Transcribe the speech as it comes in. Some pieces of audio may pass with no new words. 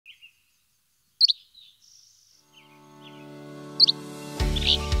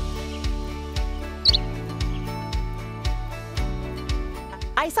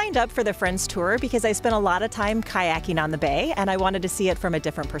I signed up for the Friends Tour because I spent a lot of time kayaking on the bay and I wanted to see it from a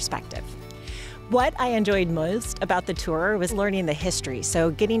different perspective. What I enjoyed most about the tour was learning the history,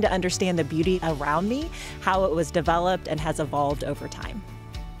 so getting to understand the beauty around me, how it was developed and has evolved over time.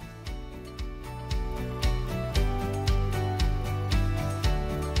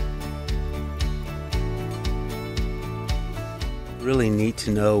 Really neat to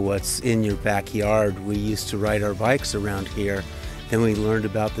know what's in your backyard. We used to ride our bikes around here. Then we learned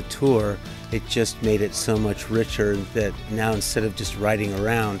about the tour. It just made it so much richer that now instead of just riding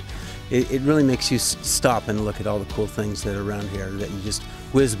around, it really makes you stop and look at all the cool things that are around here that you just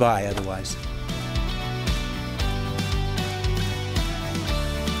whiz by otherwise.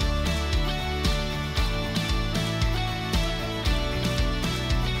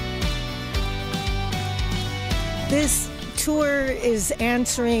 This tour is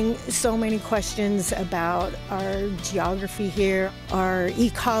answering so many questions about our geography here, our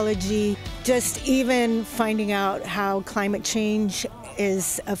ecology, just even finding out how climate change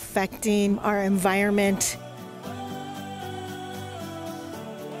is affecting our environment.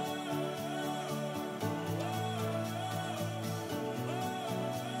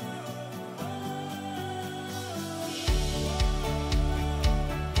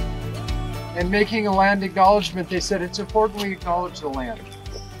 And making a land acknowledgement, they said it's important we acknowledge the land,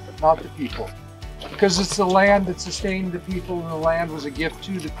 not the people. Because it's the land that sustained the people, and the land was a gift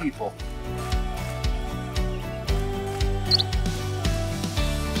to the people.